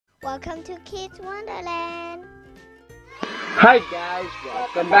Welcome to Kids Wonderland. Hi guys,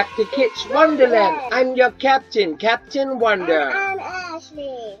 welcome back to Kids Wonderland. I'm your captain, Captain Wonder. And I'm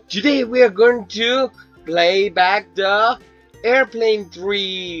Ashley. Today we are going to play back the Airplane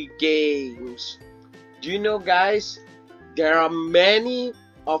 3 games. Do you know guys, there are many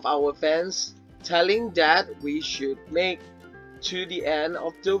of our fans telling that we should make to the end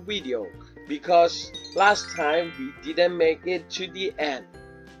of the video because last time we didn't make it to the end.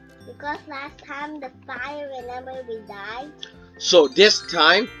 Because last time the fire, remember we died? So this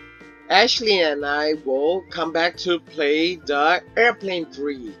time, Ashley and I will come back to play the Airplane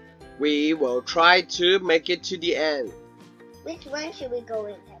 3. We will try to make it to the end. Which one should we go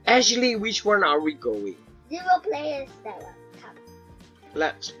in? Ashley, which one are we going? 0 players, Stella. Come.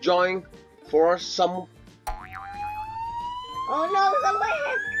 Let's join for some... Oh no, someone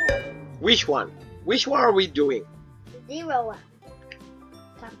has come. Which one? Which one are we doing? 0 one.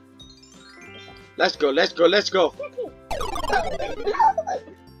 Come. Let's go, let's go, let's go. They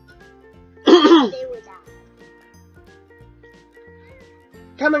will die.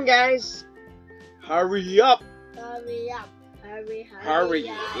 Come on guys. Hurry up. Hurry up. Hurry.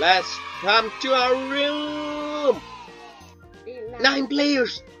 Up. Let's come to our room. 9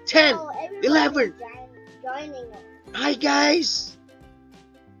 players. 10. Oh, 11. Joining us. Hi guys.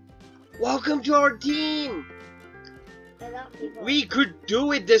 Welcome to our team. A lot of people. We could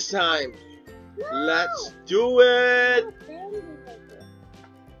do it this time. No. Let's do it. No, then we take it.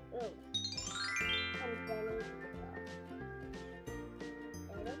 Oh. I'm sending it.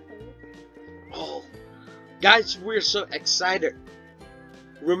 Oh, guys, we're so excited.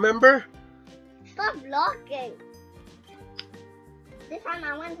 Remember? Stop blocking. This time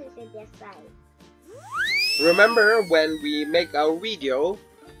I want to sit this side. Remember when we make our video,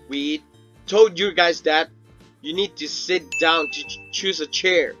 we told you guys that you need to sit down to choose a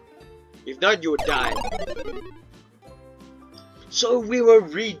chair. If not, you will die. So we will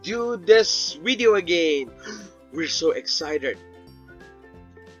redo this video again. We're so excited.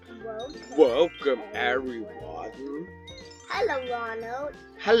 Welcome everyone. Hello, Ronald.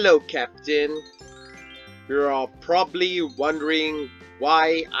 Hello, Captain. You're all probably wondering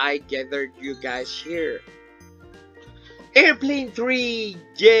why I gathered you guys here. Airplane 3,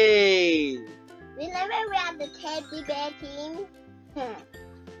 yay! Remember we have the teddy bear team?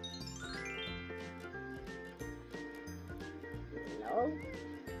 No.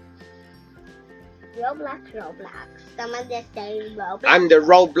 Roblox. Someone just saying Roblox. I'm the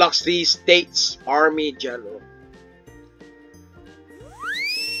Roblox the States Army General.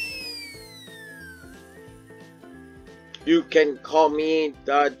 You can call me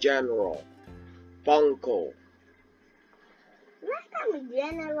the General. Bunko. Last time we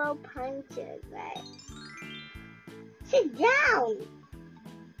general punches, right? Sit down!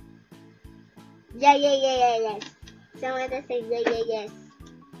 Yes. Someone just say yes.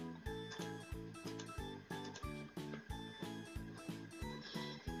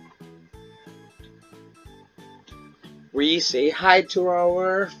 We say hi to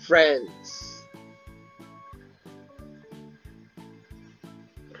our friends.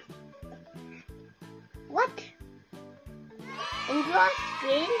 What? In your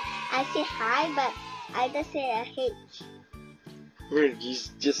screen, I say hi, but I just say a H. You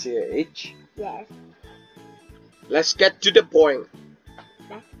just say H. Yes. Let's get to the point.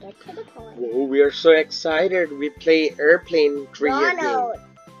 Let's get to the point. Whoa, we are so excited. We play Airplane 3 Ronald. again.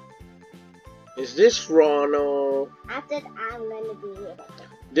 Is this Ronald? After that, I'm gonna be here.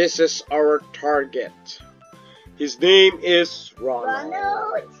 This is our target. His name is Ronald.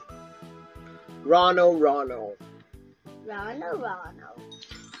 Ronald.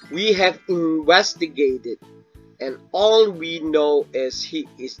 We have investigated, and all we know is he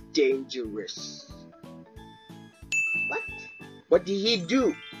is dangerous. What? What did he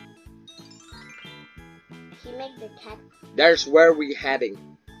do? He made the cat. There's where we're heading.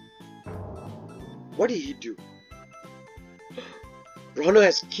 What did he do? Ronald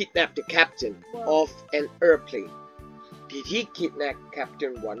has kidnapped the captain of an airplane. Did he kidnap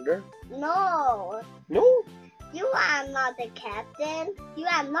Captain Wonder? No. No? You are not the captain. You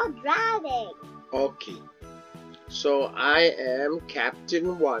are not driving. Okay. So I am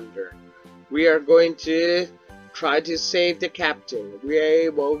Captain Wonder. We are going to try to save the captain. We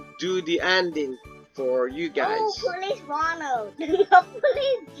will do the ending for you guys. Oh, Police Ronald. No,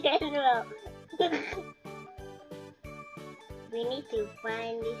 Police General. We need to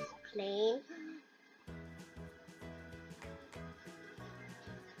find this plane.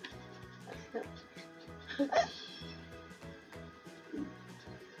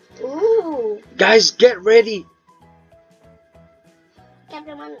 Ooh. Guys, get ready. Can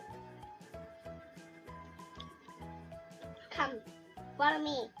everyone. Come, follow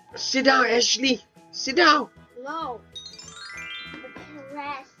me. Sit down, Ashley. Sit down. No.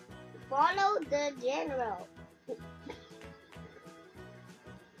 Rest. Follow the general.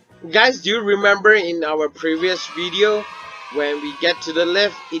 Guys, do you remember in our previous video when we get to the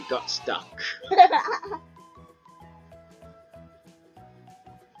lift, it got stuck?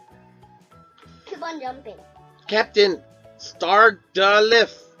 Keep on jumping. Captain, start the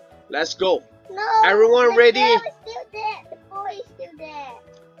lift. Let's go. No. Everyone ready? The girl is still there. The boy is still there.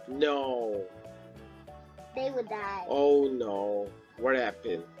 No. They will die. Oh no. What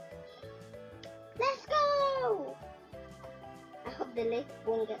happened? Let's go. I hope the lift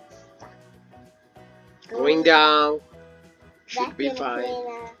won't get stuck. Going down. Should be Vacuum fine.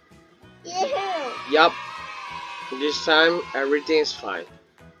 cleaner. Yeah. Yup. This time everything is fine.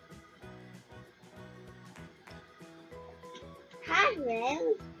 Hi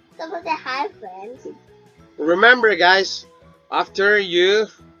friends. Someone say hi friends. Remember guys, after you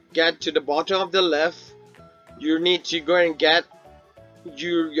get to the bottom of the lift, you need to go and get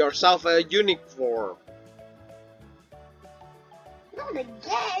yourself a uniform. Not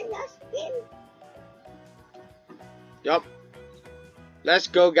again. Justin. Yup. Let's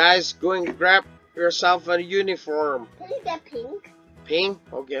go guys, go and grab yourself a uniform. Can you get pink? Pink?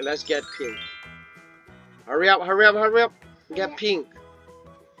 Okay, let's get pink. Hurry up, hurry up, hurry up. Get pink.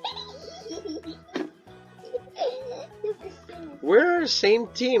 We're the same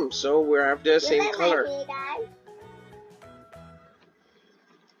team, so we have the same color. Me, guys.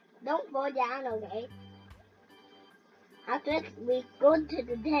 Don't fall down, okay? After we go to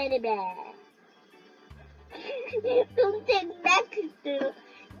the teddy bear. Don't take next to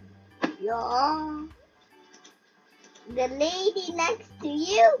your. The lady next to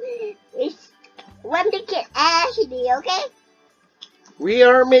you is wonderkid Ashley, okay? We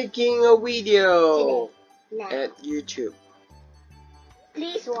are making a video Today. Now, at YouTube.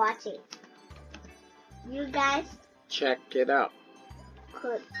 please watch it. You guys Check it out.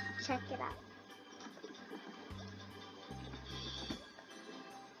 could check it out.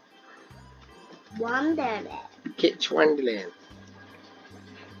 Wonderland. Kids Wonderland.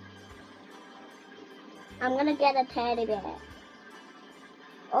 I'm gonna get a teddy bear.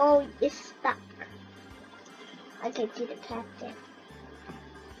 Oh, it's stuck. I can see the captain.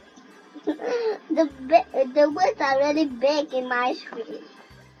 the words are really big in my screen.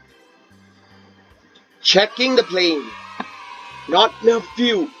 Checking the plane. Not enough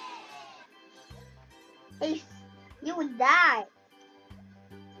fuel. Hey, you would die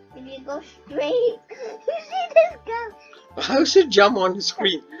if you go straight. You see this guy? I should jump on the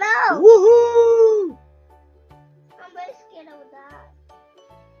screen. No. Woohoo! I'm very scared of that.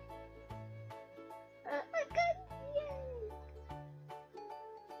 I can't see it.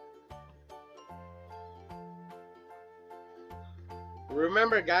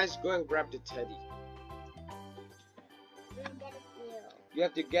 Remember guys, go and grab the teddy. You get a feel. You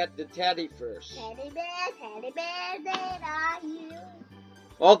have to get the teddy first. Teddy bear, where are you?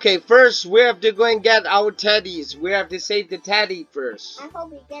 Okay, first we have to go and get our teddies. We have to save the teddy first. I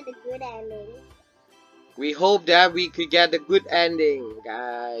hope we get a good ending. We hope that we could get a good ending,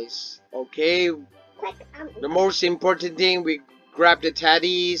 guys. Okay, Quick, the most important thing, we grab the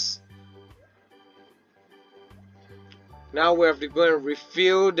teddies. Now we have to go and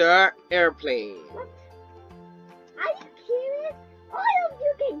refuel the airplane. What? Are you serious? All of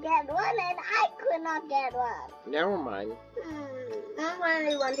you can get one and I could not get one. Never mind. I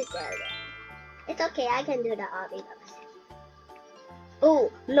really want to get it. It's okay, I can do the obby.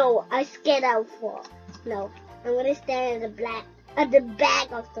 Oh, no, I scared out for. No, I'm gonna stand at the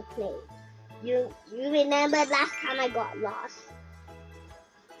back of the plane. You remember last time I got lost?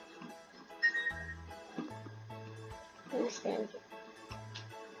 I'm gonna stand here.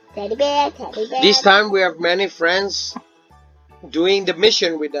 Teddy bear, teddy bear. This time we have many friends doing the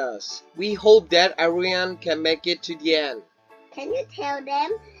mission with us. We hope that everyone can make it to the end. Can you tell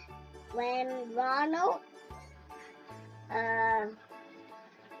them when Ronald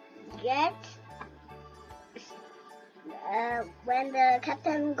when the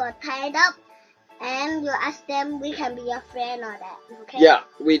captain got tied up, and you ask them we can be your friend or that, okay? Yeah,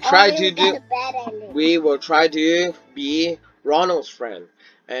 we try Or to we'll get do. a bad ending. We will try to be Ronald's friend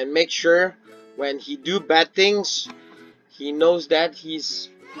and make sure when he do bad things, he knows that he's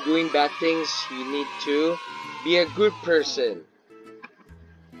doing bad things. He need to be a good person.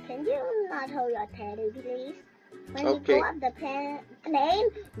 Can you not hold your teddy, please? When Okay. you go up the plane,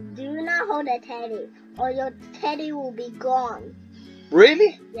 do not hold the teddy, or your teddy will be gone.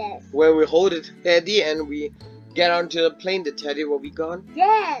 Really? Yes. When we hold the teddy and we get onto the plane, the teddy will be gone?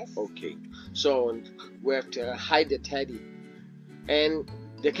 Yes. Okay, so we have to hide the teddy. And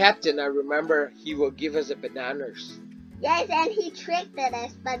the captain, I remember, he will give us the bananas. Yes, and he tricked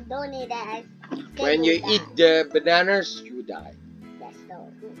us, but don't eat that. When you eat the bananas, you die. Yes,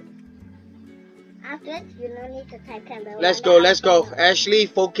 so. Afterwards, you don't need to type camera. Let's go. Ashley,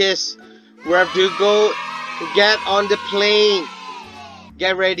 focus. We have to go get on the plane.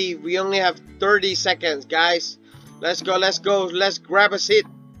 Get ready. We only have 30 seconds, guys. Let's go. Let's grab a seat.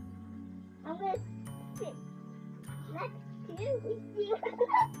 I'm going to sit next to you.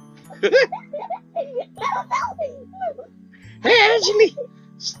 No. Hey, Ashley,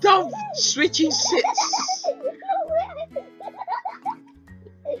 stop switching seats.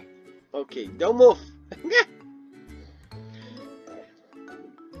 Okay, don't move.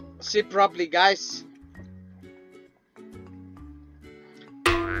 Sit properly, guys.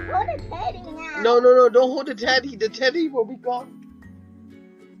 Hold the teddy now. No, don't hold the teddy. The teddy will be gone.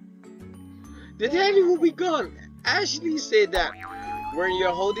 The teddy will be gone. Ashley said that. When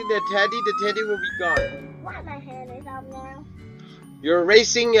you're holding the teddy will be gone. Why my hand is up now? You're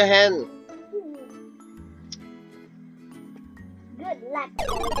raising your hand. Good luck,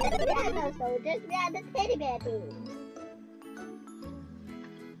 soldiers. We are no soldiers. We are the teddy bear team.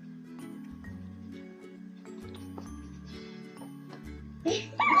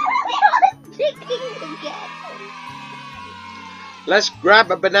 Let's grab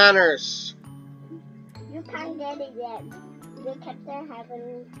a bananas. You can't get it yet. The captain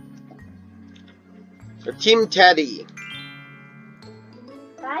haven't. The team teddy.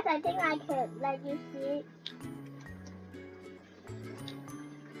 Guys, I think I could let you see.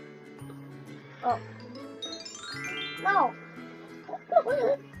 Oh. No.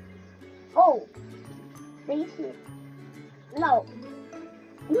 Oh. Please. No.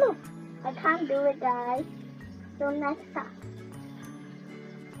 No. I can't do it, guys. So next time.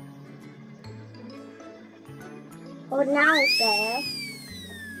 Oh, now it's there.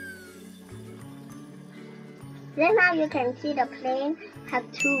 Then now you can see the plane have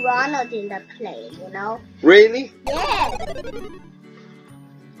two Ronalds in the plane, you know? Really? Yes!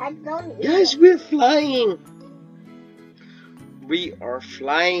 I don't Guys, we're flying. We are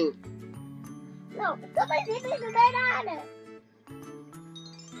flying. No, somebody give me the banana!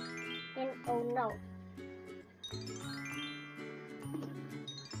 And oh no.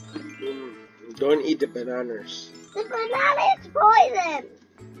 Don't eat the bananas. The banana is poison!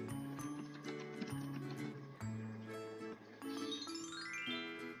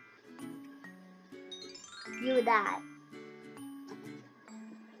 You die.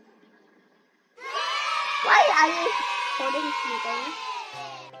 Why are you holding something?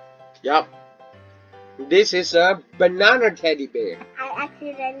 Yup. This is a banana teddy bear. I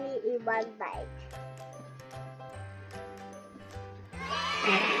accidentally eat one bite.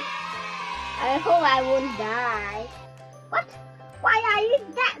 I hope I won't die. What? Why are you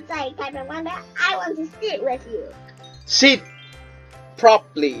that side, Captain Wonder? I want to sit with you. Sit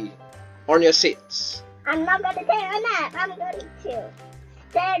properly on your seats. I'm not going to take a nap. I'm going to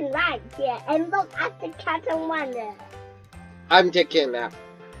stand right here and look at the Captain Wonder. I'm taking a nap.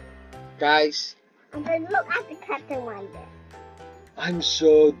 Guys, I'm going to look at the Captain Wonder. I'm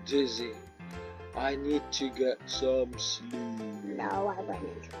so dizzy. I need to get some sleep. No, I want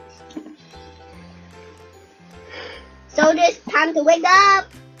to sleep. So it's time to wake up.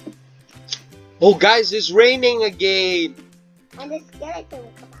 Oh, guys, it's raining again. And the skeleton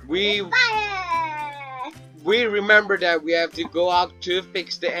will come out. Fire! We remember that we have to go out to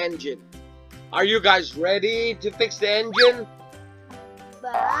fix the engine. Are you guys ready to fix the engine?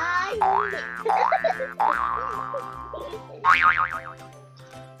 Bye.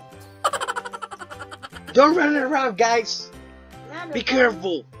 Don't run around, guys. Be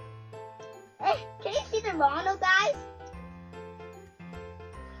careful. Hey, can you see the Ronald, guys?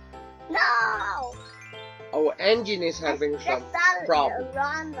 No! Our engine is having some problem.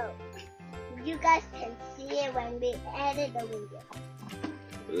 Ronald. You guys can see it when we edit the video.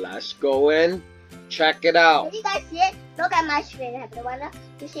 Let's go in, check it out. Can you guys see it? Look at my screen, have the one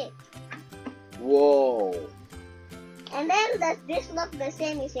you see it. Whoa. And then does this look the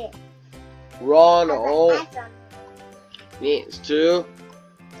same, you see it? Ronald needs to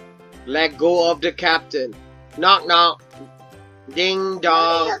let go of the captain. Knock knock. Ding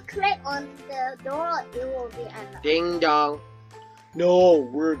dong. When you click on the door, it will be unlocked. Ding dong. No,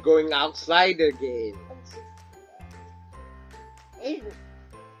 we're going outside again.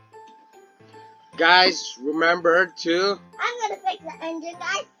 Guys, remember to... I'm gonna fix the engine,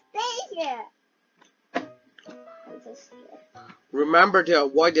 guys. Stay here. so scared. Remember to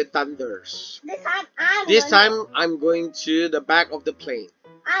avoid the thunders. This time I'm going to the back of the plane.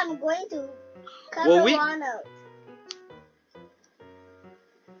 I'm going to cover Ronald.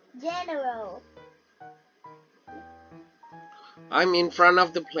 General. I'm in front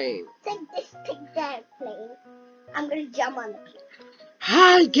of the plane. Take that plane. I'm gonna jump on the plane.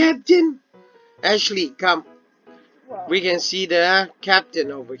 Hi, Captain. Ashley, come. Whoa. We can see the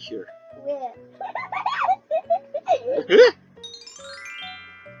captain over here. Where?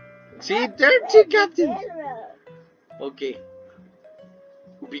 See, there are two captains. General. Okay.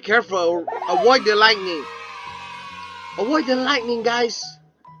 Be careful. Avoid the lightning. Avoid the lightning, guys.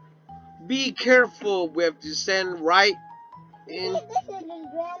 Be careful. We have to stand right in. This is the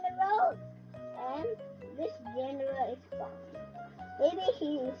general, and this general is gone. Maybe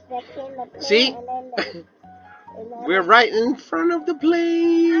he's inspecting the plane. See? And then We're right in front of the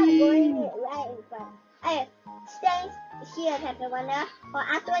plane. I'm going right in front. Hey, stay here, Captain Wonder. Or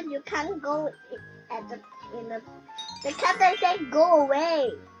afterwards you can't go at the captain said go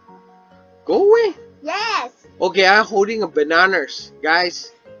away. Go away. Yes. Okay, I'm holding a bananas,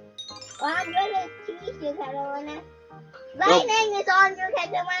 guys. Well, I'm going to teach you, Captain Wonder. Lightning is on you,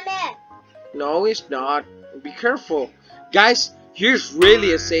 Captain Wonder. No, it's not. Be careful. Guys, here's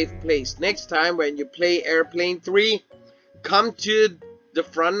really a safe place. Next time when you play Airplane 3, come to the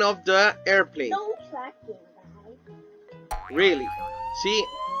front of the airplane. Don't track him, guys. Really. See,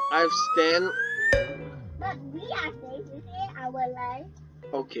 I've stand. But we are safe, you see our life.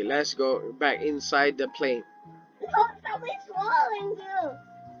 Okay, let's go back inside the plane. No, somebody's swallowing you.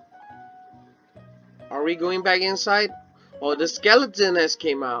 Are we going back inside? Oh, the skeleton has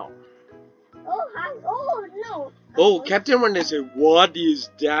came out. Oh no. Oh, Captain Wonder said, what is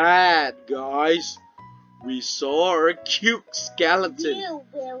that, guys? We saw a cute skeleton. You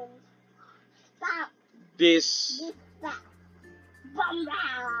will stop This. stop.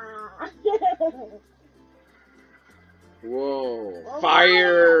 Bomba. Whoa. Oh,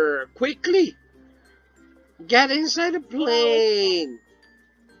 Fire! Quickly! Get inside the plane!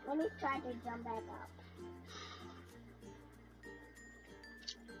 Let me try to jump back up.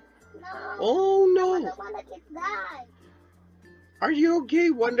 No. Oh no! The wonderkids died. Are you okay,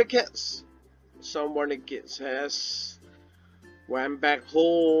 wonderkids? Some wonderkids has went back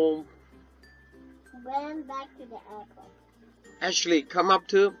home. Went back to the airport. Ashley, come up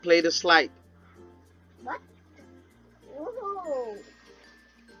to play the slide. What? Woohoo!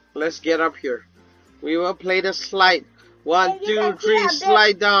 Let's get up here. We will play the slide. 1, And you 2, can see 3, a bit-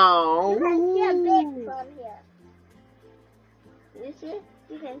 slide down. You can see a bit from here. You see?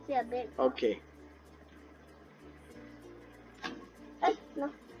 You can see a bit. Okay. No.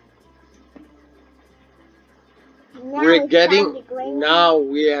 We're getting now.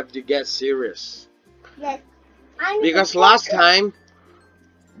 We have to get serious Yes. because last time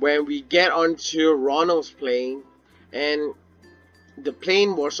when we get onto Ronald's plane and the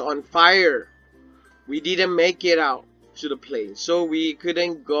plane was on fire, we didn't make it out to the plane, so we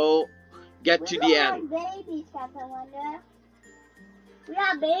couldn't get to the end. We are babies, Captain Wonder. We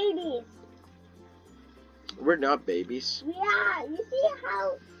are babies. We're not babies. We are. You see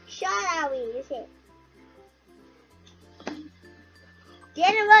how short are we? You see.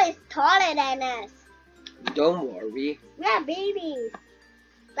 General is taller than us. Don't worry. We are babies.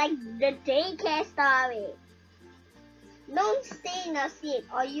 Like the daycare story. Don't stay in your seat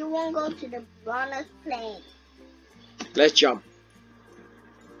or you won't go to the bonus plane. Let's jump.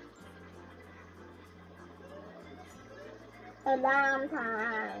 Alarm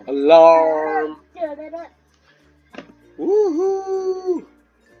time. Alarm. Woohoo!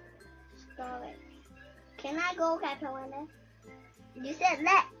 Storage. Can I go, Captain Wonder? You said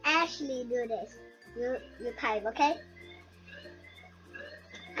let Ashley do this. You type, okay?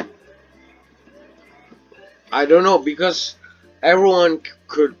 I don't know because everyone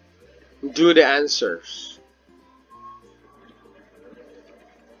could do the answers.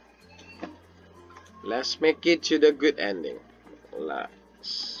 Let's make it to the good ending.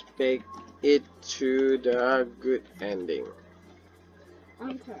 Let's make it to the good ending.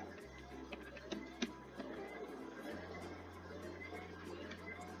 Enter.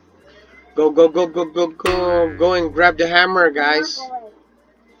 Go, go, go, go, go, go. Go and grab the hammer, guys.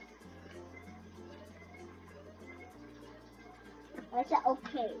 I said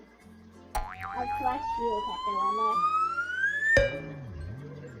okay. I trust you, Captain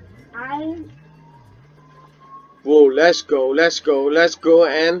Wonder. Whoa, let's go, let's go, let's go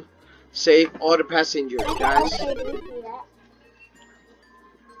and save all the passengers, guys. Okay, do you see that?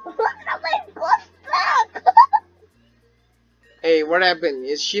 Somebody got stuck! Hey, what happened?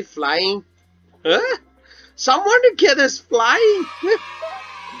 Is she flying? Huh? Some wonder kid is flying.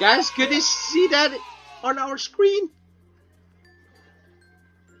 Guys, could you see that on our screen?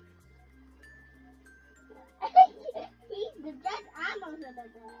 The dead animals are the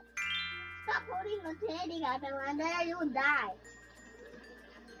dead. Stop holding the teddy other and then you will die.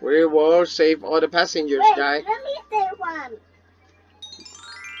 We will save all the passengers, Wait, guys. let me say one.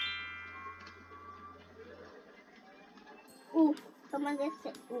 Oof, someone just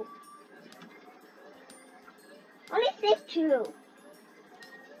said oof. Only saved 2.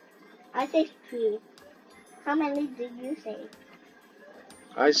 I saved 3. How many did you save?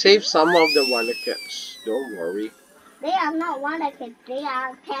 I saved some of the wonder kids. Don't worry. They are not wonderkids, they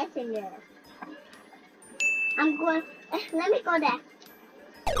are passengers. I'm going, let me go there.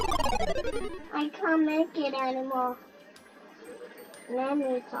 I can't make it anymore. Let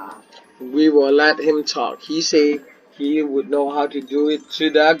me talk. We will let him talk. He said he would know how to do it to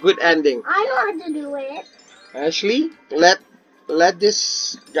the good ending. I know how to do it. Ashley, let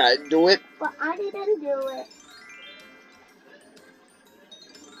this guy do it. But I didn't do it.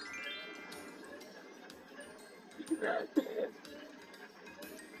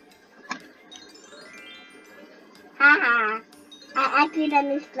 Haha, I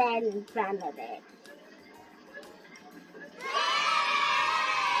accidentally stand in front of it.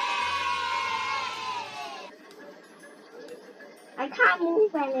 I can't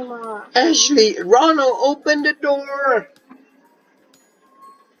move anymore. Ashley, Ronald, open the door.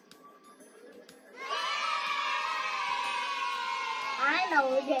 I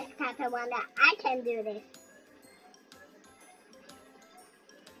know this, Captain Wonder. I can do this.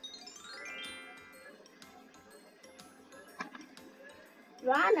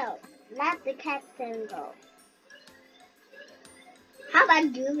 Ronald, let the captain go. How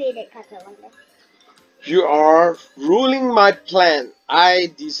about you read it, Captain Wonder? You are ruling my plan.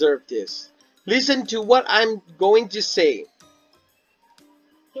 I deserve this. Listen to what I'm going to say.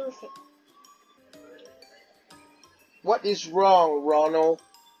 Use it. What is wrong, Ronald?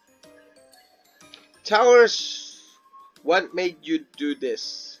 Tell us what made you do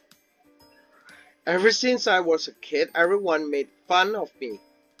this. Ever since I was a kid, everyone made fun of me.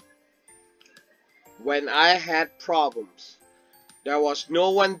 When I had problems, there was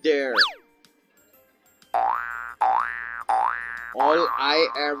no one there. All I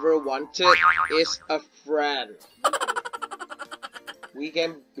ever wanted is a friend. We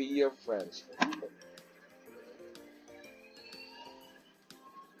can be your friends.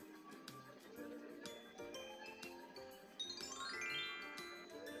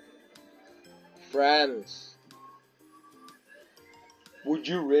 Friends. Would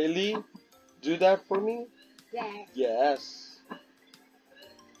you really do that for me? Yes. Yes.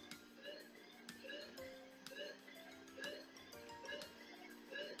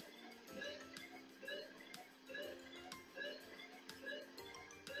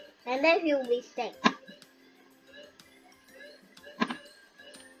 And then he'll be safe.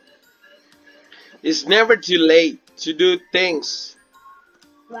 It's never too late to do things.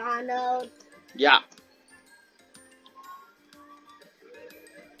 Ronald. Yeah.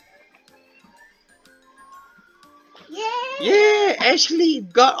 Yay! Yeah, Ashley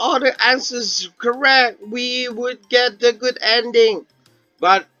got all the answers correct. We would get the good ending.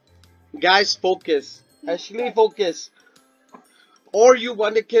 But guys, focus. Ashley, focus. Or you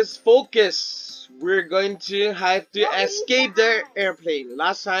want the kids focus. We're going to have to escape the airplane.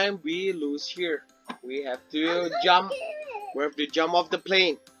 Last time we lose here. We have to jump. We have to jump off the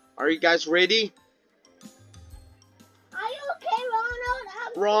plane. Are you guys ready? Are you okay,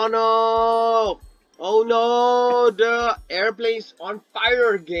 Ronald? Ronald! Oh no, the airplane's on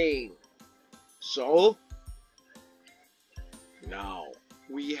fire again. So, now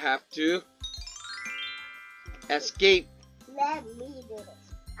we have to escape. Let me do this.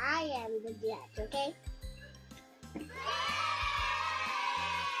 I am the judge, okay?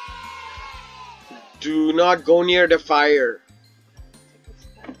 Do not go near the fire.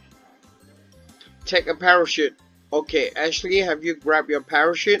 Take a parachute. Okay, Ashley, have you grabbed your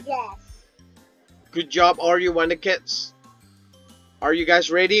parachute? Yes. Good job, all you wonder kids. Are you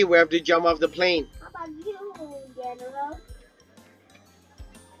guys ready? We have to jump off the plane. How about you, General?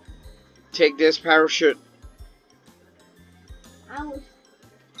 Take this parachute.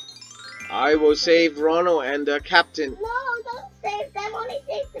 I will save Ronald and the captain. No, don't save them. Only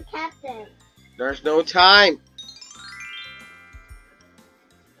save the captain. There's no time.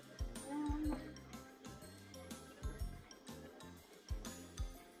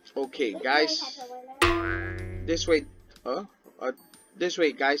 Okay, guys. This way. This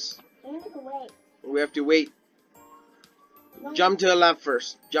way, guys. We have to wait. Jump to the left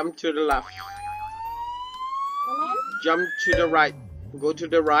first. Jump to the left. Jump to the right. Go to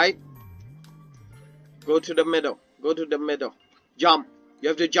the right. Go to the middle. Go to the middle. Jump. You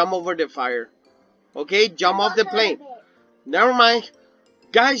have to jump over the fire. Okay, jump off the plane. Never mind.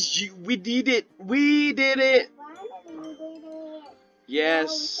 Guys, we did it. We did it. Finally, we did it. Yes.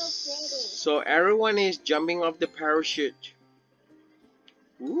 Wow, so So everyone is jumping off the parachute.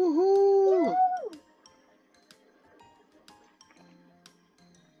 Woohoo!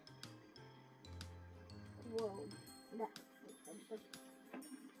 Woo! Whoa.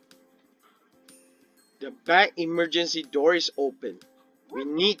 The back emergency door is open. We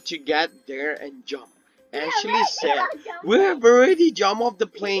need to get there and jump. Ashley said, we have already jumped off the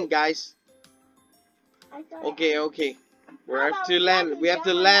plane, guys. Okay, okay. We have to land. We have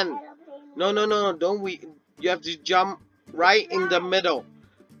to land. No, no, no, no. Don't we? You have to jump right in the middle.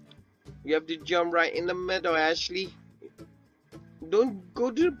 You have to jump right in the middle, Ashley. Don't go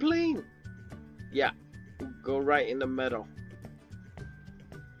to the plane. Yeah, go right in the middle.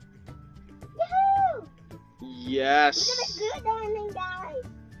 Yahoo! Yes. We got a good ending, guys.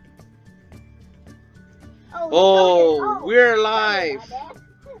 Oh, we're alive.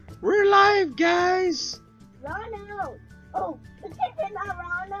 We're alive, guys. Ronald. Oh, the chicken not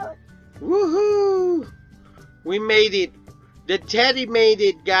Ronald. Woohoo! We made it. The teddy made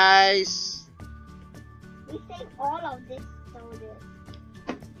it, guys. We saved all of this soldiers.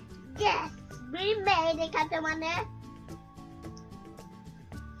 Yes, we made it, Captain Wonder.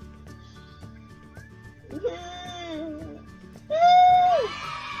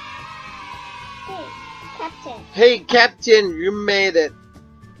 Hey, Captain. Hey, Captain, you made it.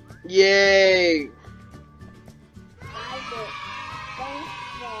 Yay. I did. Thanks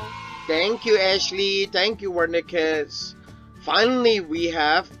Thank you, Ashley. Thank you, wonderkids. Finally, we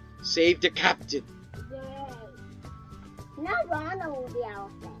have saved the captain. for yay. Now Ronald will be our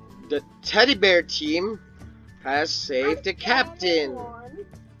friend. The teddy bear team has saved the captain.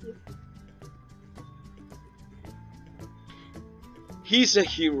 He's a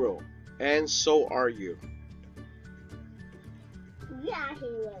hero, and so are you. We are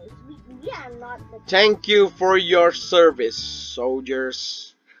heroes. We are not the. Thank you for your service,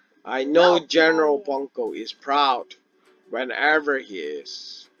 soldiers. I know No General problem. Ponko is proud whenever he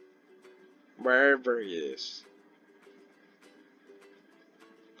is. Wherever he is.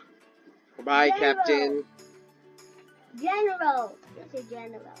 Bye, General. Captain. General. This is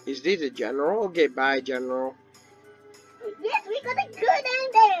General. Is this a general? Okay, bye, General. Yes, we got a good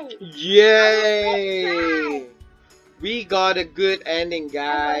ending. Yay! We got a good ending, I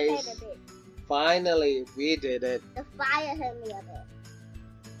guys. rotated a bit. Finally, we did it. The fire hurt me a bit.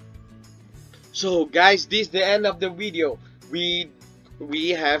 So, guys, this is the end of the video. We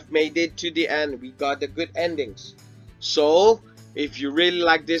have made it to the end. We got the good endings. So, if you really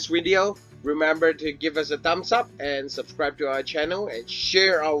like this video, remember to give us a thumbs up and subscribe to our channel and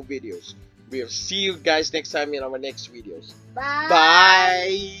share our videos. We'll see you guys next time in our next videos. Bye.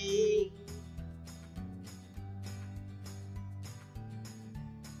 Bye.